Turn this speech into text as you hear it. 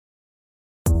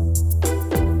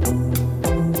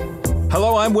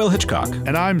Hello, I'm Will Hitchcock.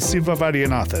 And I'm Siva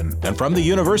Vaidyanathan. And from the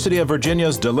University of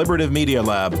Virginia's Deliberative Media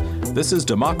Lab, this is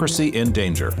Democracy in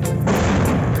Danger.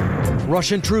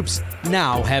 Russian troops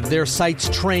now have their sights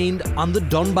trained on the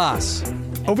Donbass.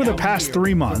 Over the past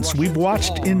 3 months, we've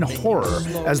watched in horror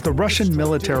as the Russian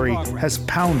military has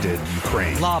pounded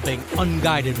Ukraine. Lobbing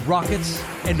unguided rockets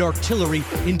and artillery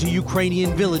into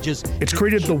Ukrainian villages. It's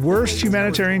created the worst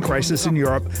humanitarian crisis in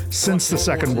Europe since the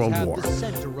Second World War.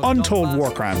 Untold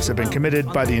war crimes have been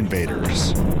committed by the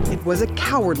invaders. It was a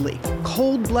cowardly,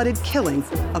 cold-blooded killing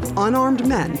of unarmed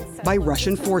men by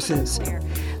Russian forces.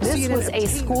 This was a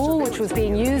school which was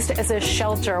being used as a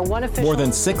shelter. One official... More than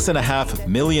 6.5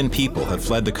 million people have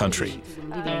fled the country.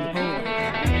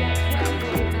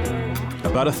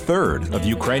 About a third of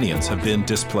Ukrainians have been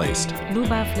displaced.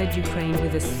 Luba fled Ukraine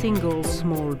with a single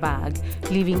small bag,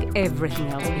 leaving everything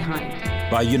else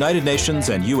behind. By United Nations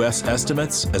and U.S.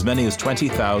 estimates, as many as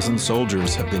 20,000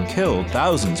 soldiers have been killed,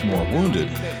 thousands more wounded.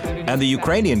 And the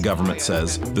Ukrainian government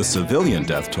says the civilian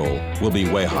death toll will be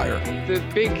way higher. The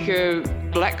big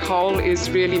black hole is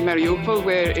really Mariupol,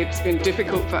 where it's been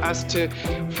difficult for us to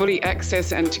fully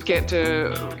access and to get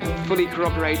fully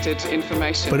corroborated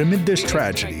information. But amid this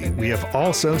tragedy, we have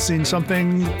also seen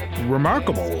something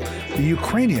remarkable. The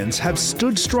Ukrainians have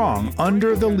stood strong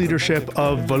under the leadership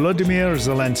of Volodymyr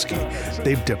Zelensky.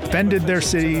 They've defended their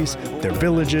cities, their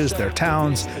villages, their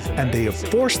towns, and they have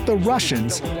forced the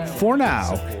Russians, for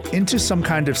now, into some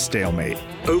kind of stalemate.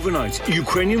 Overnight,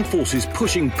 Ukrainian forces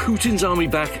pushing Putin's army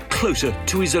back closer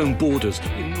to his own borders.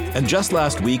 And just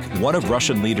last week, one of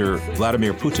Russian leader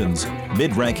Vladimir Putin's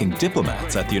mid-ranking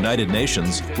diplomats at the United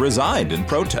Nations resigned in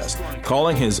protest,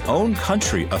 calling his own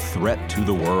country a threat to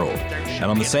the world. And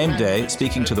on the same day,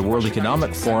 speaking to the World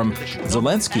Economic Forum,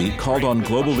 Zelensky called on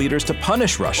global leaders to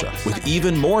punish Russia with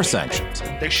even more sanctions.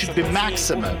 There should be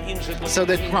maximum so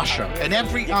that Russia and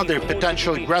every other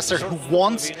potential aggressor who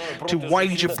wants to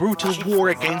wage a brutal war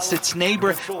against its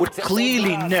neighbor would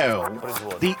clearly know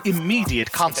the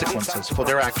immediate consequences for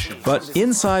their actions. But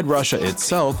inside Russia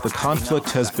itself, the conflict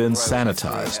has been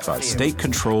sanitized by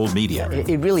state-controlled media.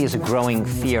 It really is a growing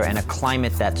fear and a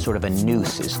climate that sort of a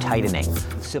noose is tightening.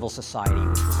 Civil society.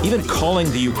 Even calling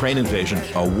the Ukraine invasion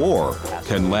a war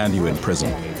can land you in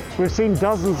prison. We've seen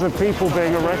dozens of people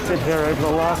being arrested here over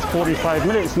the last 45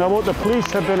 minutes. Now, what the police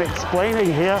have been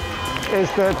explaining here is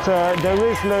that there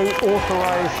is no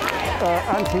authorized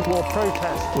anti-war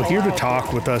protest. Well, here to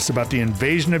talk with us about the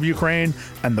invasion of Ukraine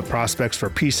and the prospects for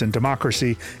peace and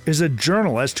democracy is a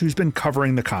journalist who's been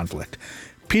covering the conflict.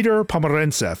 Peter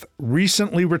Pomerantsev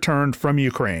recently returned from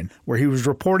Ukraine, where he was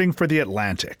reporting for The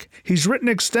Atlantic. He's written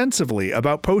extensively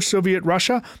about post-Soviet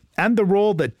Russia and the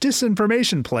role that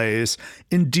disinformation plays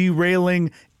in derailing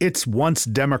its once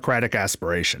democratic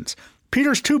aspirations.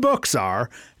 Peter's 2 books are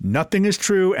Nothing is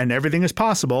True and Everything is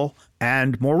Possible,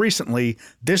 and more recently,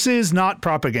 This Is Not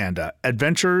Propaganda,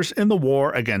 Adventures in the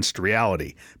War Against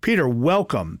Reality. Peter,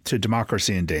 welcome to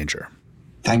Democracy in Danger.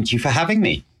 Thank you for having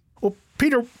me. Well,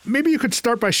 Peter, maybe you could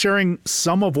start by sharing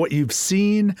some of what you've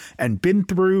seen and been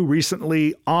through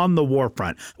recently on the war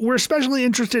front. We're especially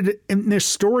interested in this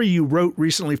story you wrote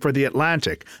recently for The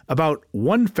Atlantic about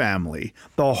one family,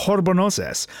 the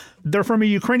Horbonoses. They're from a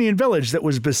Ukrainian village that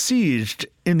was besieged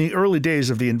in the early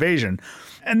days of the invasion,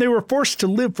 and they were forced to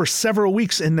live for several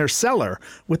weeks in their cellar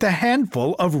with a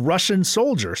handful of Russian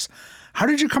soldiers. How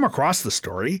did you come across the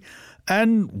story,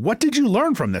 and what did you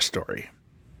learn from this story?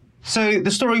 So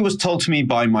the story was told to me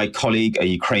by my colleague, a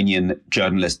Ukrainian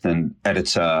journalist and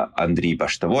editor, Andriy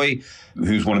Bashtovoy,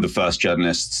 who's one of the first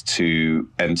journalists to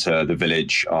enter the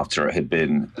village after it had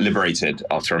been liberated.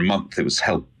 After a month, it was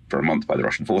held for a month by the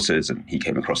Russian forces, and he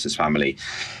came across this family.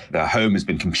 Their home has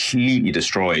been completely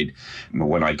destroyed.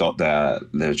 When I got there,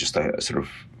 there was just a sort of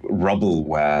rubble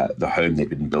where the home they'd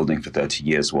been building for 30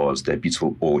 years was. Their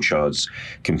beautiful orchards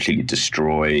completely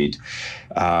destroyed,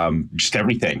 just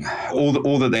everything.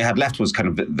 All that they had left was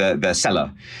kind of their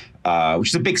cellar, which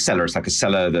is a big cellar. It's like a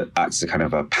cellar that acts as a kind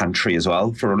of a pantry as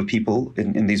well for a lot of people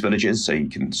in these villages. So you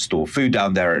can store food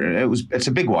down there. It's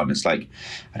a big one. It's like,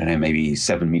 I don't know, maybe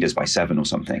 7 meters by 7 or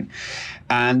something.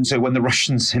 And so when the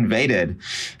Russians invaded,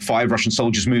 5 Russian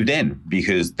soldiers moved in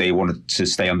because they wanted to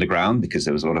stay underground because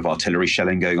there was a lot of artillery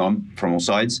shelling going on from all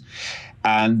sides.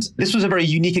 And this was a very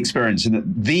unique experience in that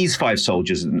these 5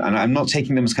 soldiers, and I'm not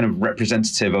taking them as kind of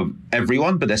representative of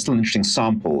everyone, but they're still an interesting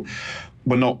sample,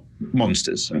 were not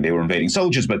monsters. I mean, they were invading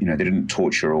soldiers, but they didn't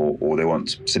torture or they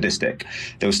weren't sadistic.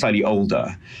 They were slightly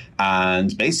older.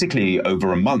 And basically,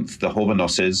 over a month, the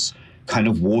Horbanoses kind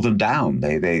of wore them down.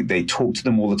 They talked to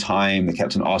them all the time. They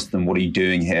kept on asking them, what are you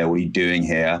doing here? What are you doing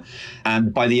here?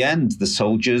 And by the end, the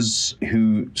soldiers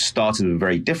who started with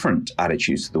very different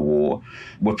attitudes to the war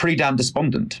were pretty damn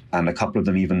despondent. And a couple of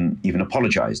them even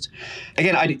apologized.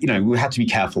 Again, we had to be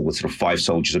careful with sort of 5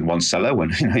 soldiers in one cellar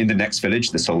when in the next village,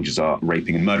 the soldiers are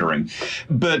raping and murdering.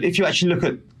 But if you actually look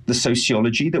at the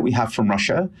sociology that we have from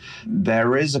Russia,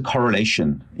 there is a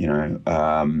correlation.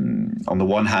 On the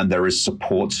one hand, there is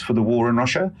support for the war in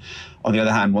Russia. On the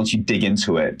other hand, once you dig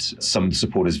into it, some of the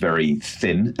support is very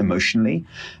thin emotionally,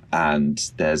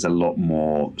 and there's a lot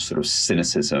more sort of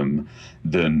cynicism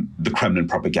than the Kremlin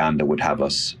propaganda would have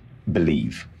us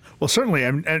believe. Well, certainly,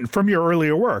 and from your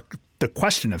earlier work, the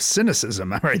question of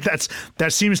cynicism, right?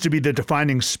 That seems to be the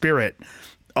defining spirit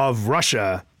of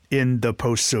Russia in the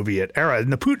post-Soviet era, in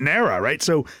the Putin era, right?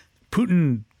 So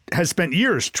Putin has spent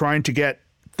years trying to get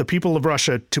the people of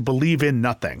Russia to believe in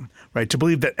nothing, right? To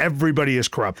believe that everybody is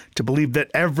corrupt, to believe that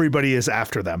everybody is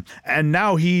after them. And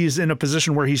now he's in a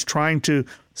position where he's trying to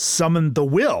summon the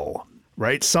will,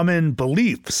 right? Summon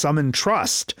belief, summon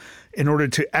trust in order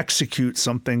to execute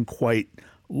something quite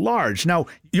large. Now,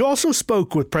 you also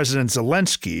spoke with President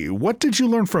Zelensky. What did you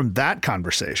learn from that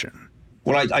conversation?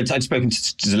 Well, I'd spoken to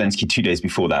Zelensky 2 days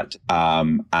before that,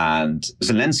 and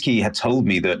Zelensky had told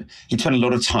me that he'd spent a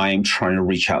lot of time trying to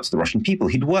reach out to the Russian people.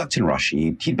 He'd worked in Russia.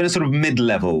 He'd been a sort of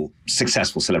mid-level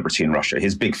successful celebrity in Russia.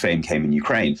 His big fame came in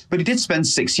Ukraine. But he did spend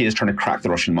 6 years trying to crack the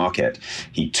Russian market.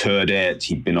 He toured it.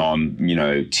 He'd been on,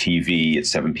 TV at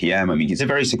 7 p.m. I mean, he's a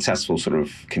very successful sort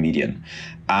of comedian.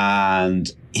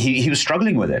 And he was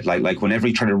struggling with it. Like whenever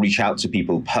he tried to reach out to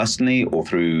people personally or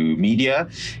through media,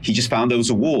 he just found there was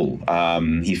a wall.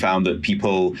 He found that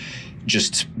people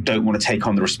just don't want to take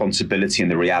on the responsibility and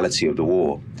the reality of the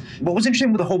war. What was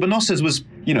interesting with the Holbanosas was,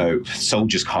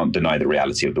 soldiers can't deny the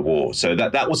reality of the war. So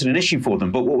that wasn't an issue for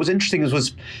them. But what was interesting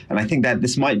was, and I think that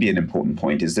this might be an important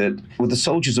point, is that with the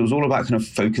soldiers, it was all about kind of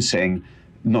focusing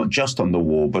not just on the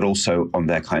war, but also on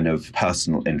their kind of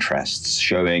personal interests,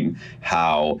 showing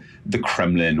how the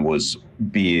Kremlin was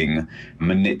being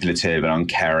manipulative and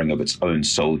uncaring of its own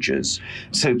soldiers.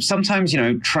 So sometimes,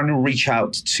 trying to reach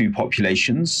out to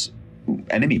populations,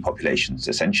 enemy populations,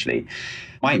 essentially,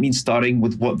 might mean starting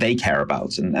with what they care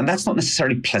about. And that's not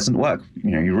necessarily pleasant work.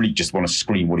 You really just want to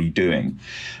scream, what are you doing?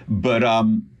 But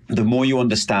the more you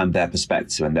understand their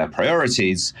perspective and their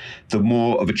priorities, the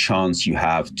more of a chance you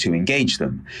have to engage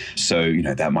them. So,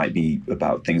 that might be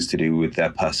about things to do with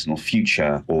their personal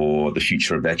future or the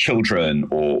future of their children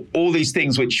or all these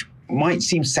things which might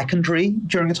seem secondary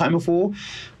during a time of war,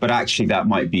 but actually that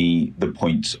might be the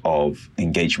point of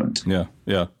engagement.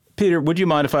 Yeah. Peter, would you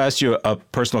mind if I asked you a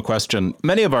personal question?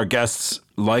 Many of our guests,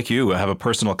 like you, have a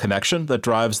personal connection that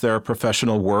drives their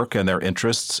professional work and their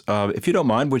interests. If you don't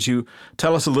mind, would you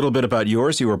tell us a little bit about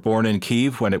yours? You were born in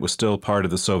Kyiv when it was still part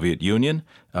of the Soviet Union.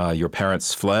 Your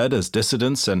parents fled as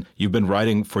dissidents, and you've been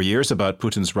writing for years about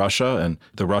Putin's Russia and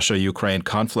the Russia-Ukraine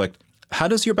conflict. How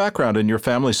does your background and your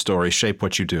family story shape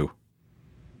what you do?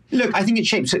 Look, I think it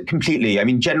shapes it completely. I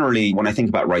mean, generally, when I think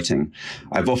about writing,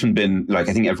 I've often been, I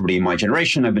think everybody in my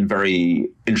generation, I've been very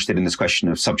interested in this question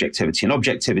of subjectivity and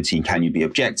objectivity. Can you be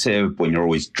objective when you're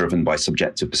always driven by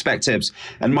subjective perspectives?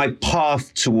 And my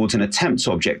path towards an attempt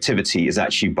to objectivity is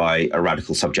actually by a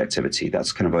radical subjectivity.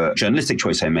 That's kind of a journalistic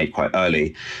choice I made quite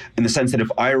early, in the sense that if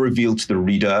I reveal to the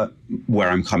reader where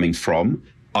I'm coming from,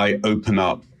 I open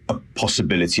up a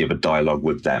possibility of a dialogue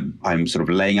with them. I'm sort of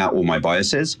laying out all my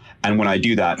biases. And when I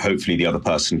do that, hopefully the other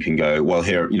person can go, well,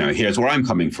 here's where I'm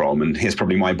coming from, and here's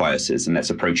probably my biases, and let's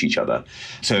approach each other.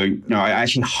 So, I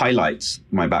actually highlight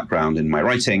my background in my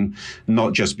writing,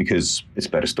 not just because it's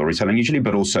better storytelling usually,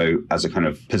 but also as a kind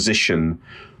of position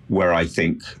where I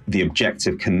think the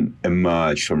objective can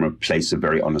emerge from a place of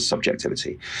very honest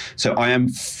subjectivity. So I am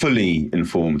fully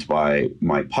informed by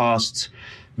my past,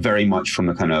 very much from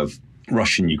the kind of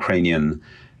Russian, Ukrainian,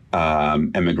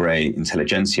 emigre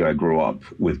intelligentsia. I grew up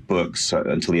with books.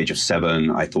 Until the age of 7,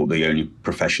 I thought the only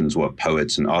professions were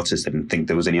poets and artists. I didn't think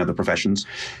there was any other professions.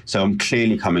 So I'm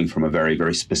clearly coming from a very,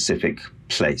 very specific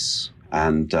place.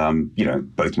 And,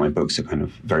 both my books are kind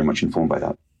of very much informed by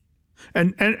that.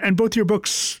 And both your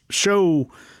books show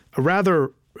a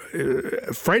rather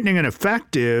frightening and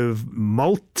effective,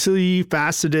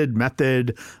 multifaceted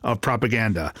method of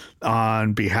propaganda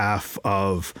on behalf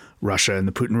of Russia and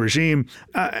the Putin regime.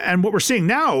 And what we're seeing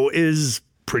now is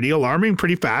pretty alarming,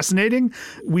 pretty fascinating.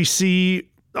 We see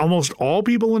almost all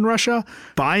people in Russia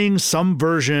buying some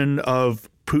version of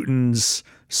Putin's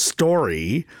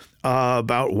story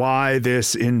about why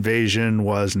this invasion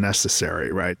was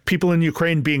necessary, right? People in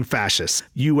Ukraine being fascists,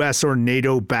 U.S. or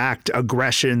NATO-backed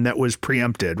aggression that was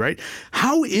preempted, right?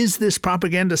 How is this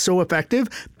propaganda so effective?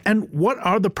 And what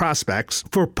are the prospects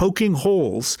for poking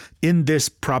holes in this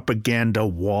propaganda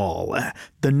wall?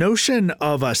 The notion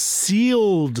of a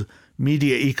sealed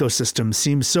media ecosystem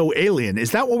seems so alien.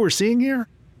 Is that what we're seeing here?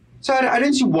 So I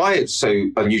don't see why it's so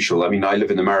unusual. I mean, I live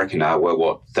in America now where,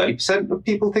 30% of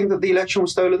people think that the election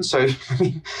was stolen? So,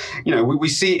 we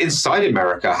see inside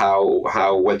America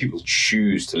how where people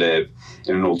choose to live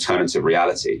in an alternative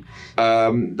reality.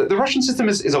 The Russian system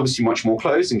is obviously much more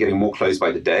closed and getting more closed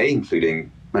by the day,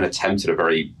 including an attempt at a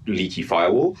very leaky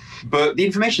firewall. But the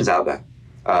information is out there.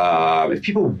 If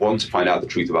people want to find out the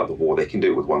truth about the war, they can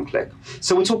do it with one click.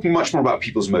 So we're talking much more about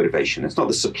people's motivation. It's not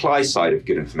the supply side of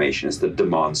good information, it's the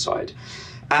demand side.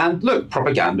 And look,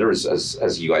 propaganda,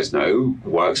 as you guys know,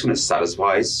 works when it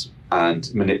satisfies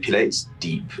and manipulates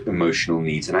deep emotional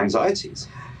needs and anxieties.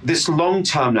 This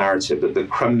long-term narrative that the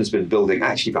Kremlin has been building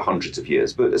actually for hundreds of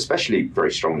years, but especially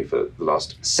very strongly for the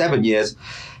last 7 years,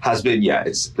 has been,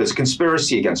 there's a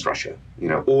conspiracy against Russia.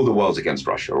 All the world's against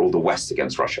Russia, all the West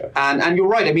against Russia. And you're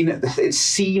right. I mean, it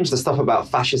seems the stuff about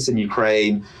fascists in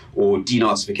Ukraine or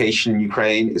denazification in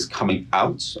Ukraine is coming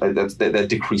out. They're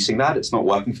decreasing that. It's not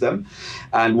working for them.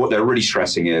 And what they're really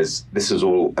stressing is this is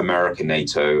all America,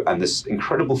 NATO, and this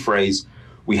incredible phrase,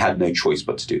 we had no choice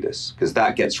but to do this, because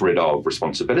that gets rid of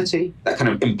responsibility. That kind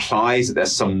of implies that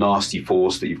there's some nasty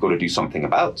force that you've got to do something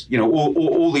about.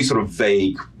 All these sort of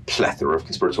vague plethora of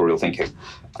conspiratorial thinking.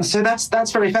 So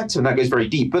that's very effective, and that goes very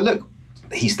deep. But look,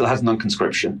 he still has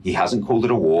non-conscription. He hasn't called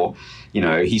it a war.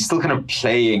 He's still kind of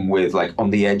playing with on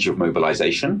the edge of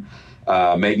mobilization.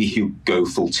 Maybe he'll go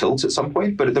full tilt at some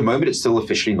point, but at the moment it's still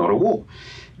officially not a war,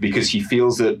 because he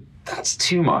feels that that's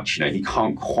too much. He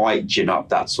can't quite gin up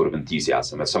that sort of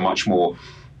enthusiasm. It's a much more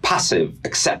passive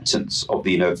acceptance of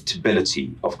the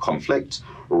inevitability of conflict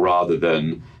rather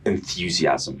than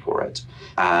enthusiasm for it.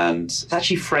 And it's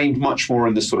actually framed much more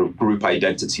in this sort of group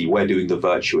identity. We're doing the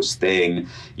virtuous thing.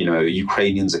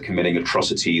 Ukrainians are committing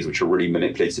atrocities which are really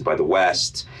manipulated by the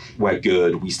West. We're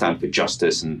good. We stand for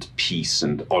justice and peace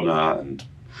and honor and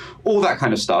all that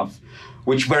kind of stuff,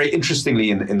 which very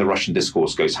interestingly in the Russian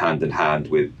discourse goes hand in hand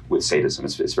with sadism.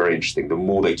 It's very interesting. The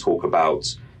more they talk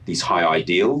about these high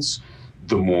ideals,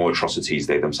 the more atrocities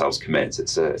they themselves commit.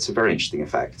 It's a very interesting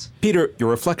effect. Peter, your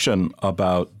reflection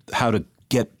about how to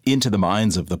get into the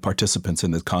minds of the participants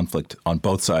in this conflict on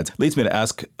both sides leads me to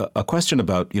ask a question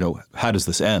about, how does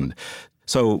this end?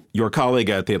 So your colleague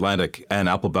at The Atlantic, Ann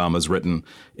Applebaum, has written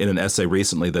in an essay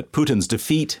recently that Putin's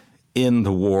defeat in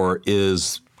the war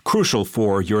is crucial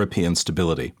for European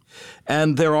stability.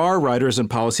 And there are writers and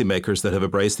policymakers that have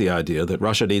embraced the idea that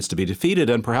Russia needs to be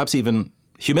defeated and perhaps even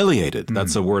humiliated.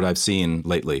 That's a word I've seen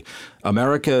lately.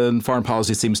 American foreign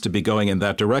policy seems to be going in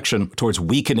that direction towards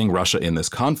weakening Russia in this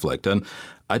conflict. And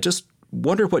I just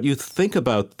wonder what you think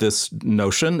about this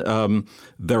notion.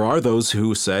 There are those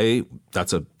who say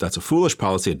that's a foolish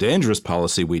policy, a dangerous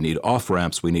policy. We need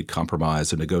off-ramps, we need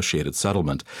compromise, a negotiated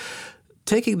settlement.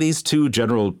 Taking these two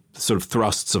general sort of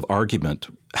thrusts of argument,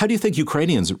 how do you think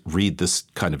Ukrainians read this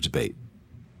kind of debate?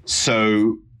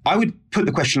 So I would put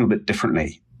the question a little bit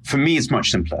differently. For me, it's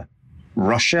much simpler.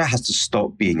 Russia has to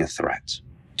stop being a threat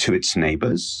to its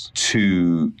neighbors,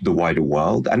 to the wider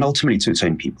world, and ultimately to its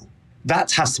own people.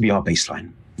 That has to be our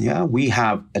baseline. Yeah, we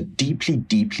have a deeply,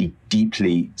 deeply,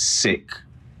 deeply sick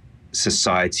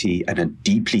society and a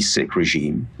deeply sick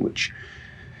regime, which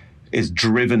is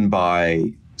driven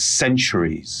by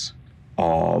centuries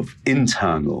of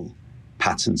internal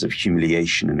patterns of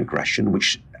humiliation and aggression,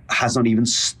 which has not even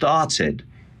started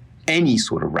any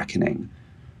sort of reckoning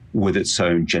with its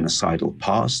own genocidal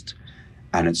past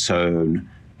and its own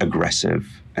aggressive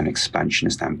and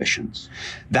expansionist ambitions.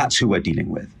 That's who we're dealing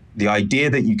with. The idea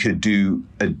that you could do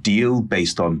a deal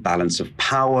based on balance of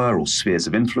power or spheres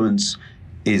of influence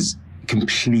is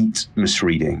complete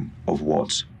misreading of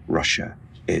what Russia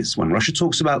is. When Russia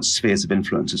talks about spheres of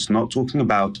influence, it's not talking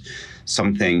about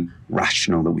something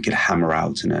rational that we could hammer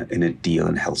out in a deal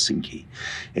in Helsinki.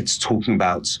 It's talking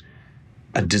about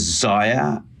a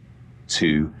desire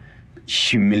to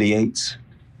humiliate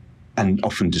and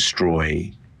often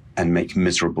destroy and make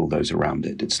miserable those around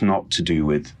it. It's not to do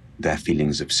with their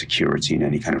feelings of security in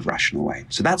any kind of rational way.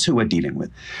 So that's who we're dealing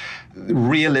with.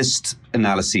 Realist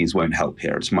analyses won't help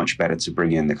here. It's much better to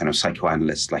bring in the kind of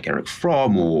psychoanalysts like Erich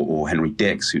Fromm or Henry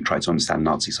Dix, who try to understand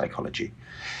Nazi psychology.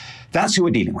 That's who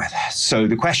we're dealing with. So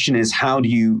the question is, how do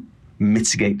you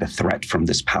mitigate the threat from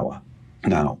this power?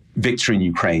 Now, victory in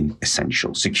Ukraine,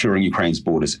 essential. Securing Ukraine's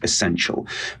borders, essential.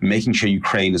 Making sure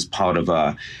Ukraine is part of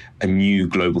a new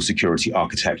global security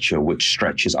architecture, which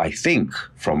stretches, I think,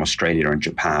 from Australia and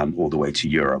Japan all the way to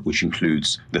Europe, which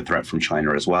includes the threat from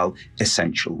China as well,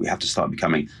 essential. We have to start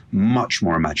becoming much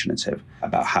more imaginative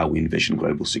about how we envision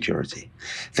global security.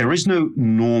 There is no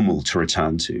normal to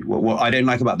return to. What I don't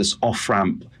like about this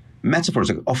off-ramp metaphor is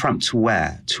like off-ramp to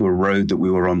where? To a road that we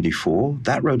were on before?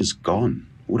 That road is gone.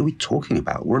 What are we talking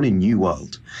about? We're in a new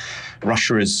world.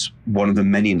 Russia is one of the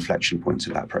many inflection points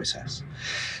of that process.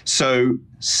 So,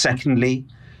 secondly,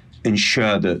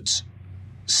 ensure that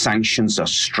sanctions are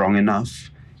strong enough,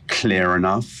 clear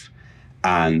enough,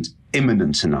 and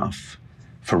imminent enough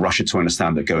for Russia to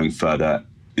understand that going further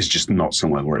is just not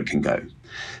somewhere where it can go.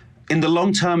 In the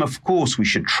long term, of course, we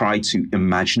should try to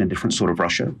imagine a different sort of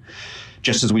Russia,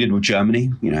 just as we did with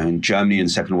Germany. You know, in Germany in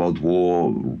the Second World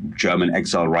War, German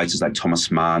exile writers like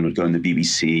Thomas Mann would go on the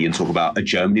BBC and talk about a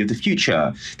Germany of the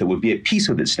future that would be at peace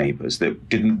with its neighbors, that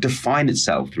didn't define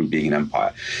itself through being an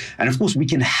empire. And of course, we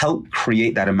can help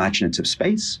create that imaginative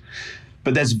space,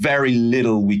 but there's very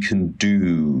little we can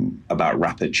do about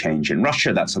rapid change in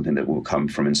Russia. That's something that will come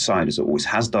from inside, as it always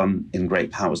has done in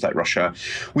great powers like Russia.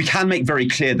 We can make very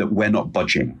clear that we're not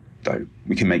budging, though.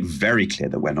 We can make very clear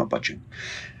that we're not budging.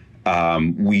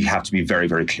 We have to be very,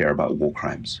 very clear about war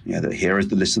crimes. Yeah, that here is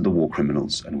the list of the war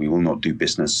criminals, and we will not do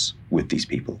business with these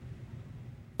people.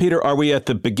 Peter, are we at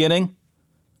the beginning,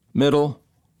 middle,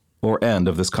 or end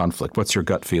of this conflict? What's your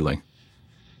gut feeling?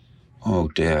 Oh,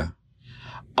 dear.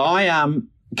 I am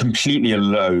completely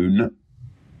alone.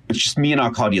 It's just me and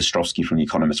Arkady Ostrovsky from The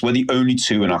Economist. We're the only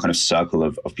two in our kind of circle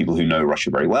of people who know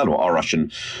Russia very well, or are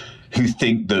Russian, who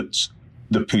think that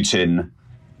the Putin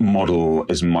model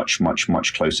is much, much,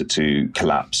 much closer to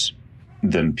collapse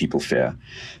than people fear.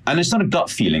 And it's not a gut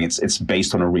feeling, it's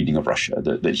based on a reading of Russia,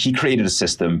 that he created a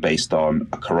system based on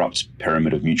a corrupt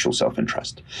pyramid of mutual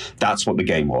self-interest. That's what the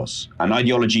game was. And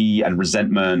ideology and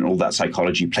resentment and all that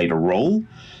psychology played a role,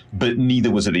 but neither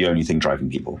was it the only thing driving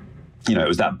people. You know, it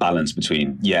was that balance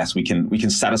between, yes, we can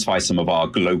satisfy some of our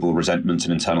global resentments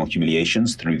and internal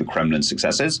humiliations through the Kremlin's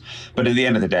successes, but at the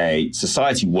end of the day,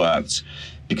 society worked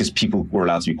because people were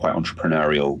allowed to be quite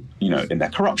entrepreneurial, you know, in their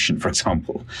corruption, for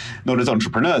example. Not as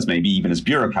entrepreneurs, maybe even as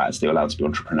bureaucrats, they were allowed to be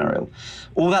entrepreneurial.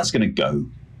 All that's going to go,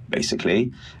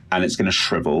 basically, and it's going to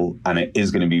shrivel, and it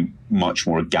is going to be much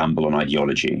more a gamble on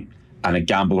ideology, and a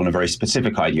gamble on a very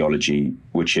specific ideology,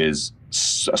 which is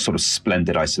a sort of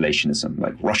splendid isolationism.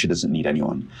 Like, Russia doesn't need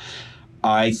anyone.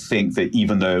 I think that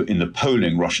even though in the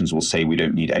polling, Russians will say we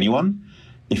don't need anyone,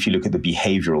 if you look at the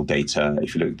behavioral data,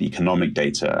 if you look at the economic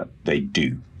data, they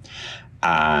do.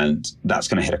 And that's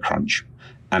going to hit a crunch.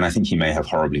 And I think he may have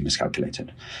horribly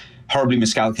miscalculated. Horribly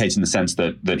miscalculated in the sense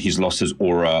that he's lost his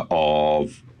aura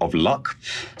of luck.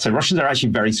 So Russians are actually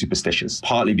very superstitious,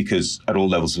 partly because at all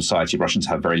levels of society, Russians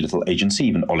have very little agency.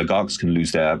 Even oligarchs can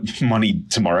lose their money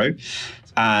tomorrow.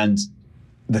 And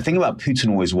the thing about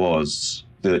Putin always was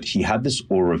that he had this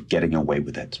aura of getting away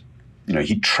with it. You know,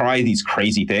 he'd try these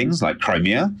crazy things like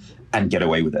Crimea and get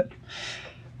away with it.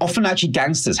 Often actually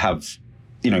gangsters have,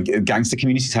 you know, gangster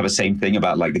communities have the same thing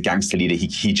about like the gangster leader,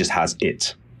 he just has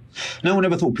it. No one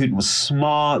ever thought Putin was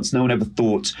smart. No one ever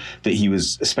thought that he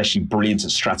was especially brilliant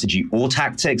at strategy or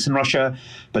tactics in Russia.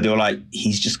 But they were like,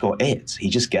 he's just got it. He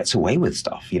just gets away with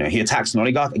stuff. You know, he attacks an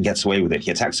oligarch and gets away with it.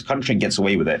 He attacks a country and gets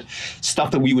away with it.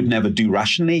 Stuff that we would never do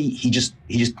rationally, he just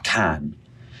can.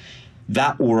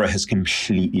 That aura has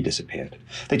completely disappeared.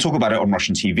 They talk about it on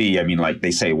Russian TV. I mean, like,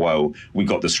 they say, well, we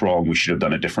got this wrong. We should have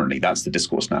done it differently. That's the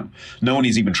discourse now. No one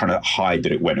is even trying to hide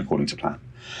that it went according to plan.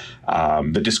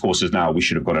 The discourse is now we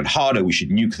should have gone in harder. We should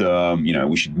nuke them. You know,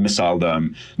 we should missile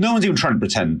them. No one's even trying to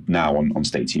pretend now on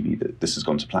state TV that this has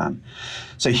gone to plan.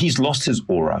 So he's lost his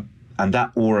aura. And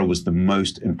that aura was the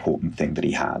most important thing that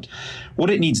he had. What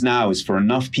it needs now is for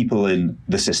enough people in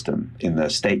the system, in the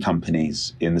state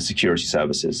companies, in the security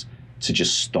services, to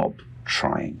just stop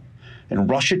trying. And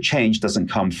Russia change doesn't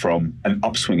come from an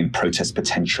upswing in protest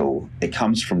potential. It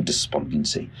comes from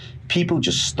despondency. People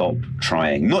just stop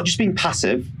trying, not just being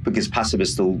passive, because passive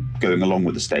is still going along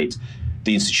with the state.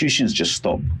 The institutions just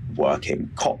stop working.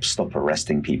 Cops stop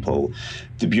arresting people.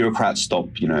 The bureaucrats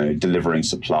stop, you know, delivering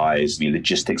supplies. The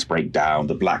logistics break down.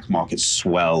 The black market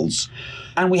swells.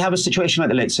 And we have a situation like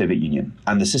the late Soviet Union,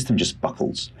 and the system just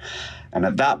buckles. And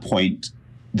at that point,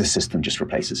 the system just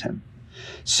replaces him.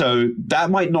 So that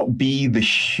might not be the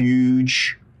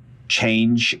huge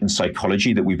change in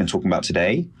psychology that we've been talking about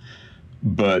today,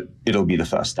 but it'll be the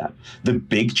first step. The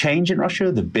big change in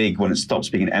Russia, when it stops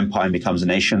being an empire and becomes a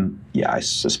nation, yeah, I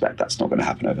suspect that's not going to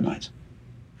happen overnight.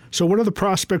 So what are the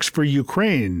prospects for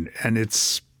Ukraine and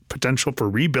its potential for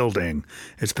rebuilding,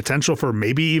 its potential for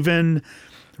maybe even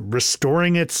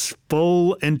restoring its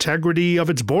full integrity of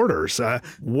its borders.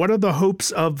 What are the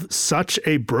hopes of such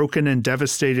a broken and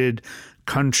devastated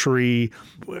country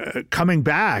coming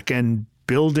back and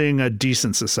building a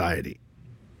decent society?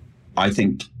 I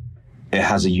think it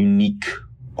has a unique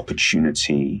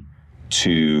opportunity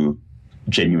to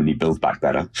genuinely build back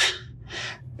better.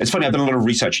 It's funny, I've done a lot of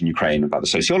research in Ukraine about the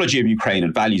sociology of Ukraine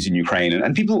and values in Ukraine.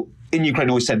 And people in Ukraine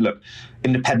always said, look,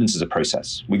 independence is a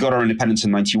process. We got our independence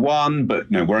in 91, but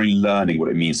we're only learning what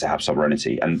it means to have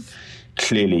sovereignty. And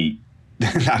clearly,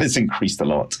 that has increased a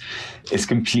lot. It's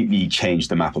completely changed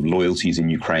the map of loyalties in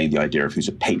Ukraine, the idea of who's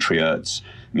a patriot.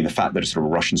 I mean, the fact that a sort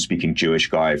of Russian-speaking Jewish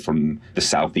guy from the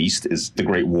southeast is the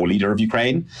great war leader of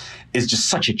Ukraine is just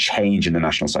such a change in the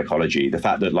national psychology. The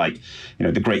fact that,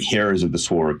 the great heroes of this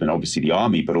war have been obviously the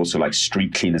army, but also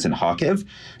street cleaners in Kharkiv,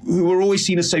 who were always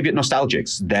seen as Soviet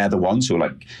nostalgics. They're the ones who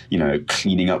are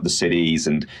cleaning up the cities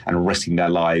and risking their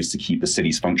lives to keep the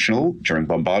cities functional during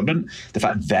bombardment. The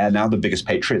fact they're now the biggest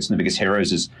patriots and the biggest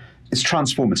heroes is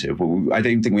transformative. I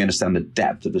don't think we understand the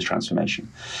depth of this transformation.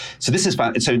 So this is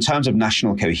so in terms of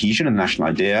national cohesion and national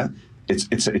idea,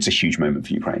 it's a huge moment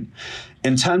for Ukraine.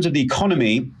 In terms of the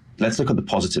economy, let's look at the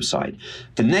positive side.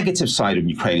 The negative side of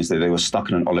Ukraine is that they were stuck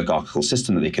in an oligarchical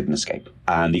system that they couldn't escape.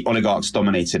 And the oligarchs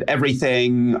dominated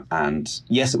everything. And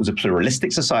yes, it was a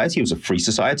pluralistic society. It was a free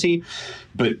society.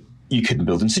 But you couldn't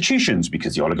build institutions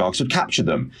because the oligarchs would capture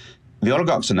them. The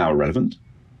oligarchs are now irrelevant.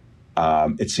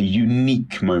 It's a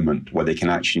unique moment where they can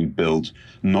actually build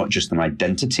not just an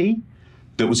identity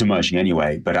that was emerging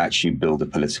anyway, but actually build a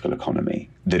political economy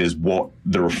that is what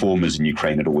the reformers in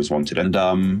Ukraine had always wanted. And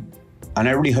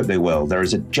I really hope they will. There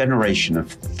is a generation of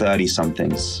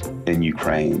 30-somethings in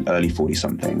Ukraine, early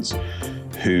 40-somethings,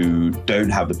 who don't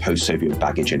have the post-Soviet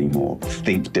baggage anymore,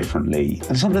 think differently.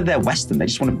 And it's not that they're Western, they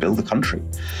just want to build a country.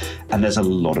 And there's a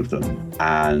lot of them.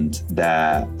 And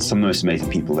they're some of the most amazing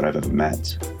people that I've ever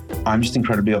met. I'm just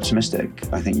incredibly optimistic.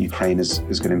 I think Ukraine is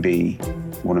going to be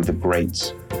one of the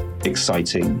great,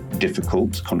 exciting,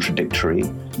 difficult, contradictory,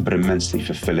 but immensely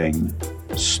fulfilling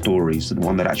stories, and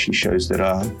one that actually shows that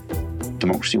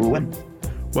democracy will win.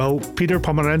 Well, Peter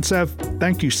Pomerantsev,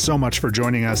 thank you so much for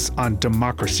joining us on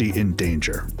Democracy in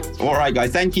Danger. All right,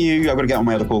 guys. Thank you. I've got to get on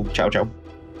my other call. Ciao, ciao.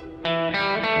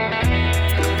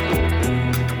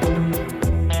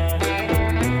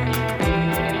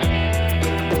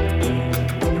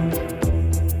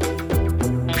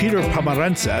 Peter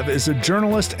Pomerantsev is a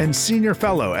journalist and senior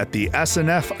fellow at the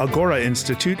SNF Agora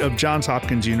Institute of Johns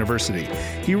Hopkins University.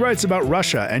 He writes about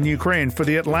Russia and Ukraine for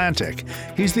The Atlantic.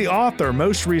 He's the author,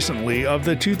 most recently, of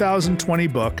the 2020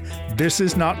 book, This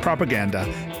Is Not Propaganda: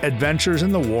 Adventures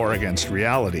in the War Against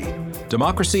Reality.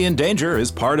 Democracy in Danger is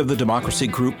part of the Democracy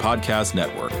Group podcast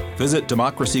network. Visit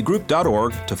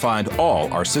democracygroup.org to find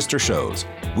all our sister shows.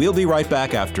 We'll be right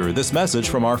back after this message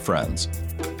from our friends.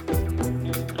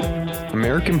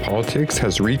 American politics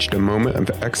has reached a moment of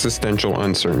existential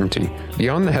uncertainty.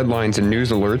 Beyond the headlines and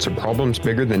news alerts are problems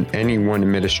bigger than any one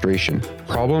administration.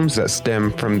 Problems that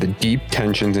stem from the deep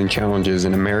tensions and challenges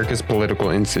in America's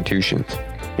political institutions.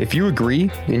 If you agree,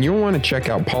 then you'll want to check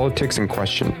out Politics in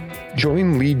Question.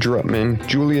 Join Lee Drutman,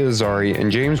 Julia Azari,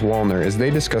 and James Wallner as they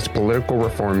discuss political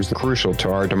reforms crucial to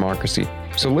our democracy.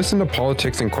 So listen to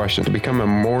Politics in Question to become a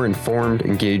more informed,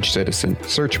 engaged citizen.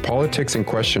 Search Politics in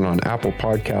Question on Apple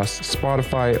Podcasts,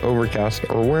 Spotify, Overcast,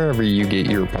 or wherever you get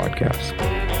your podcasts.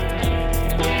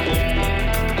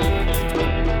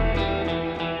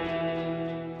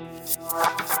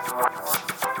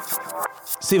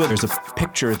 Siva, there's a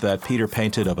picture that Peter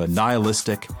painted of a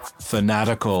nihilistic,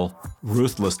 fanatical,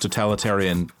 ruthless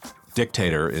totalitarian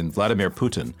dictator in Vladimir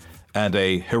Putin, and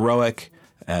a heroic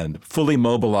and fully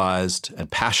mobilized and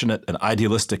passionate and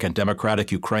idealistic and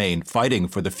democratic Ukraine fighting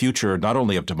for the future not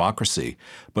only of democracy,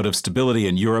 but of stability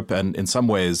in Europe and in some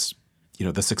ways,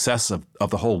 the success of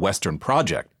the whole Western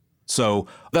project. So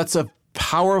that's a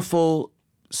powerful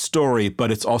story,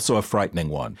 but it's also a frightening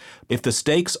one. If the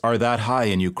stakes are that high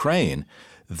in Ukraine,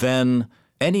 then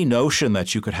any notion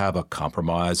that you could have a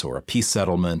compromise or a peace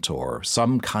settlement or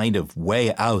some kind of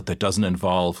way out that doesn't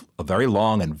involve a very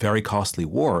long and very costly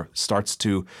war starts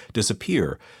to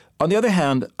disappear. On the other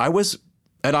hand, I was,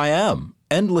 and I am,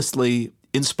 endlessly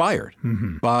inspired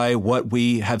by what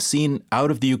we have seen out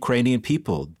of the Ukrainian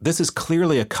people. This is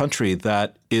clearly a country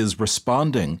that is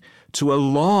responding to a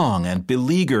long and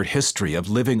beleaguered history of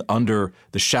living under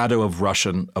the shadow of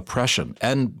Russian oppression.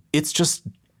 And it's just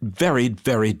very,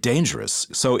 very dangerous.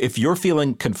 So if you're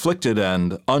feeling conflicted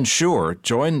and unsure,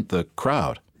 join the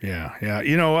crowd. Yeah.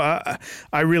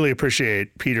 I really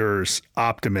appreciate Peter's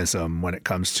optimism when it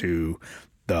comes to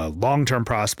the long-term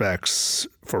prospects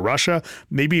for Russia,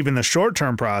 maybe even the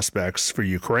short-term prospects for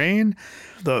Ukraine,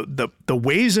 the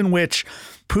ways in which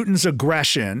Putin's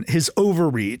aggression, his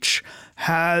overreach,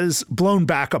 has blown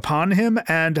back upon him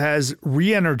and has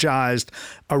re-energized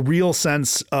a real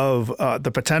sense of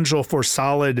the potential for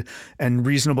solid and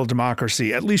reasonable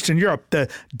democracy, at least in Europe.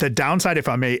 The downside, if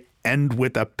I may end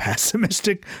with a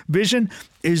pessimistic vision,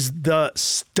 is the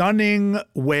stunning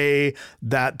way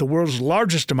that the world's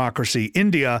largest democracy,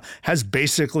 India, has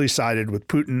basically sided with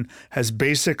Putin, has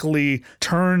basically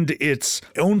turned its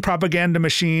own propaganda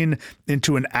machine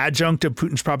into an adjunct of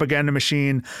Putin's propaganda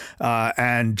machine,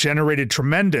 and generated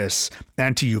tremendous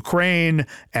anti-Ukraine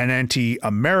and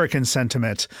anti-American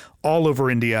sentiment all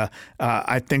over India.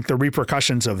 I think the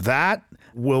repercussions of that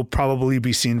will probably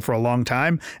be seen for a long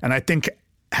time. And I think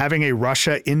having a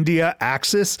Russia-India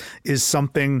axis is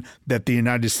something that the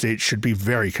United States should be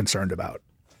very concerned about.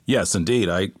 Yes, indeed.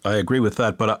 I agree with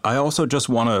that. But I also just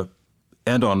want to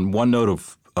end on one note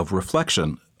of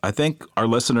reflection. I think our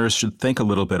listeners should think a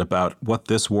little bit about what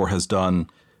this war has done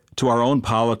to our own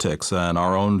politics and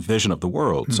our own vision of the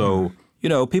world. Mm-hmm.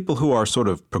 So, people who are sort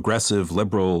of progressive,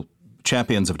 liberal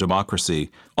champions of democracy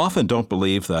often don't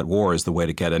believe that war is the way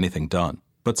to get anything done.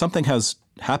 But something has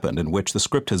happened in which the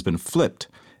script has been flipped.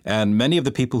 And many of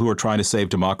the people who are trying to save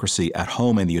democracy at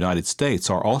home in the United States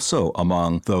are also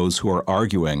among those who are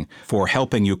arguing for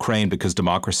helping Ukraine because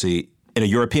democracy in a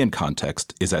European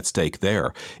context is at stake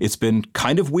there. It's been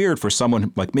kind of weird for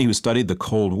someone like me who studied the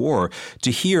Cold War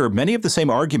to hear many of the same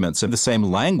arguments and the same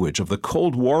language of the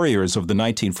Cold Warriors of the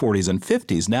 1940s and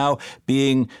 50s now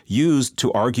being used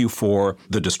to argue for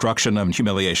the destruction and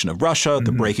humiliation of Russia,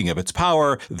 the breaking of its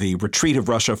power, the retreat of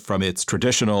Russia from its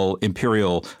traditional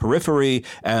imperial periphery,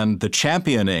 and the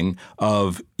championing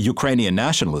of Ukrainian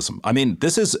nationalism. I mean,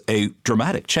 this is a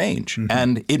dramatic change,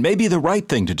 and it may be the right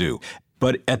thing to do.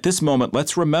 But at this moment,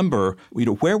 let's remember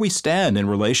where we stand in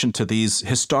relation to these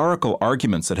historical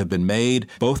arguments that have been made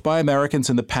both by Americans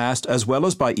in the past as well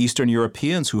as by Eastern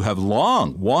Europeans who have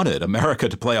long wanted America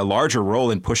to play a larger role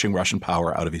in pushing Russian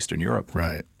power out of Eastern Europe.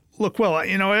 Right. Look, well,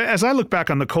 as I look back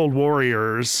on the Cold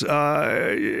Warriors,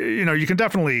 you can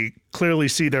definitely clearly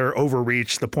see their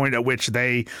overreach, the point at which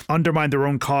they undermined their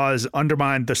own cause,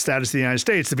 undermined the status of the United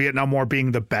States, the Vietnam War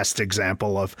being the best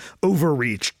example of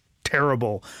overreach,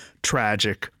 terrible,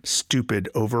 tragic, stupid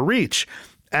overreach.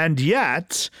 And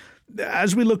yet,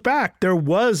 as we look back, there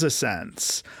was a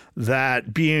sense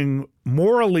that being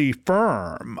morally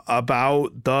firm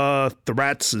about the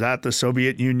threats that the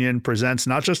Soviet Union presents,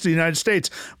 not just to the United States,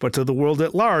 but to the world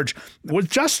at large, was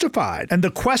justified. And the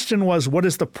question was, what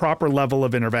is the proper level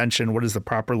of intervention? What is the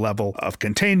proper level of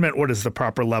containment? What is the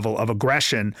proper level of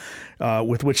aggression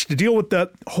with which to deal with the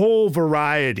whole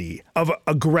variety of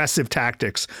aggressive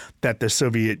tactics that the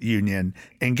Soviet Union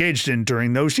engaged in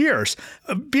during those years,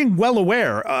 being well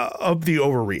aware of the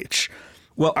overreach?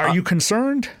 Well, are you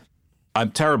concerned?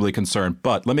 I'm terribly concerned,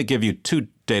 but let me give you two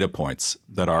data points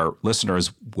that our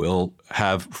listeners will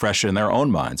have fresh in their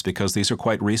own minds because these are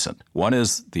quite recent. One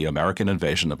is the American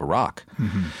invasion of Iraq,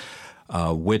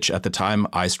 which at the time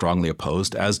I strongly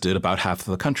opposed, as did about half of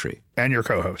the country. And your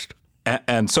co-host.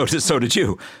 And so did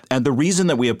you. And the reason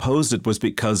that we opposed it was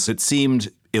because it seemed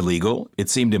illegal, it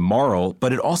seemed immoral,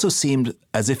 but it also seemed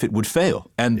as if it would fail.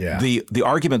 And the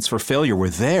arguments for failure were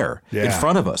there in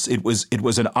front of us. It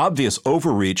was an obvious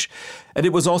overreach. And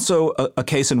it was also a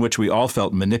case in which we all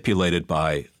felt manipulated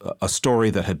by a story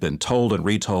that had been told and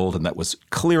retold and that was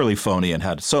clearly phony and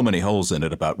had so many holes in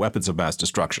it about weapons of mass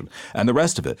destruction and the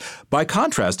rest of it. By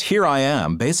contrast, here I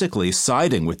am basically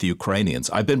siding with the Ukrainians.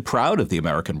 I've been proud of the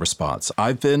American response.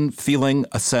 I've been feeling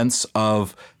a sense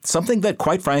of something that,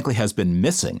 quite frankly, has been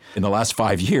missing in the last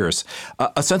 5 years,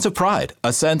 a sense of pride,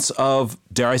 a sense of,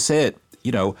 dare I say it,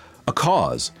 a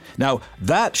cause. Now,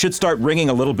 that should start ringing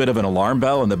a little bit of an alarm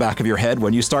bell in the back of your head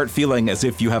when you start feeling as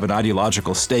if you have an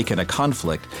ideological stake in a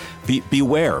conflict.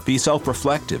 Beware, be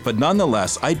self-reflective. But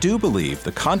nonetheless, I do believe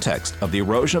the context of the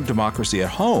erosion of democracy at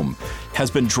home has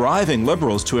been driving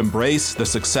liberals to embrace the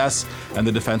success and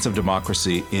the defense of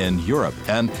democracy in Europe.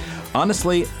 And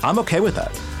honestly, I'm okay with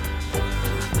that.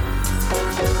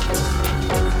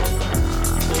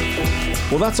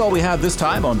 Well, that's all we have this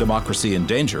time on Democracy in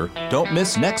Danger. Don't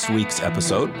miss next week's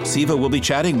episode. Siva will be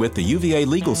chatting with the UVA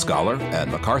legal scholar and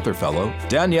MacArthur Fellow,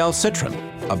 Danielle Citron,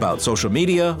 about social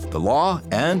media, the law,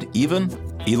 and even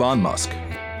Elon Musk.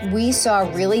 We saw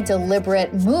really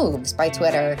deliberate moves by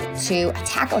Twitter to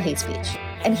tackle hate speech.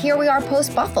 And here we are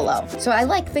post-Buffalo. So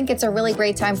I think it's a really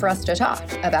great time for us to talk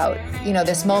about,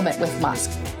 this moment with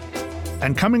Musk.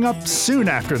 And coming up soon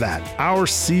after that, our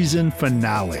season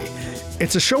finale.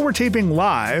 It's a show we're taping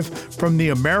live from the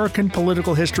American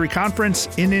Political History Conference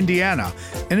in Indiana,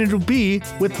 and it'll be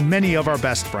with many of our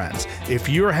best friends. If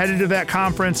you're headed to that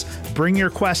conference, bring your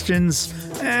questions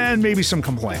and maybe some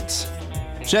complaints.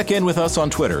 Check in with us on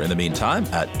Twitter in the meantime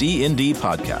at DND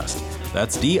Podcast.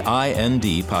 That's DIND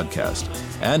Podcast.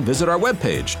 And visit our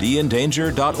webpage,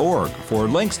 dindanger.org, for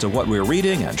links to what we're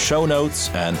reading and show notes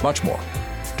and much more.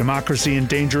 Democracy in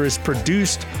Danger is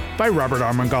produced by Robert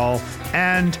Armengol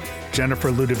and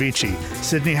Jennifer Ludovici.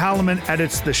 Sydney Holloman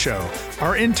edits the show.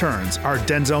 Our interns are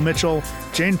Denzel Mitchell,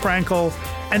 Jane Frankel,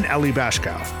 and Ellie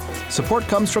Bashkow. Support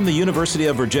comes from the University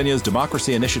of Virginia's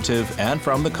Democracy Initiative and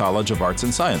from the College of Arts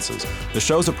and Sciences. The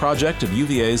show's a project of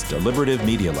UVA's Deliberative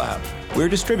Media Lab. We're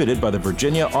distributed by the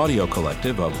Virginia Audio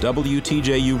Collective of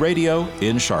WTJU Radio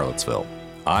in Charlottesville.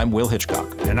 I'm Will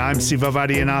Hitchcock. And I'm Siva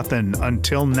Vaidyanathan.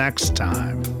 Until next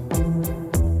time.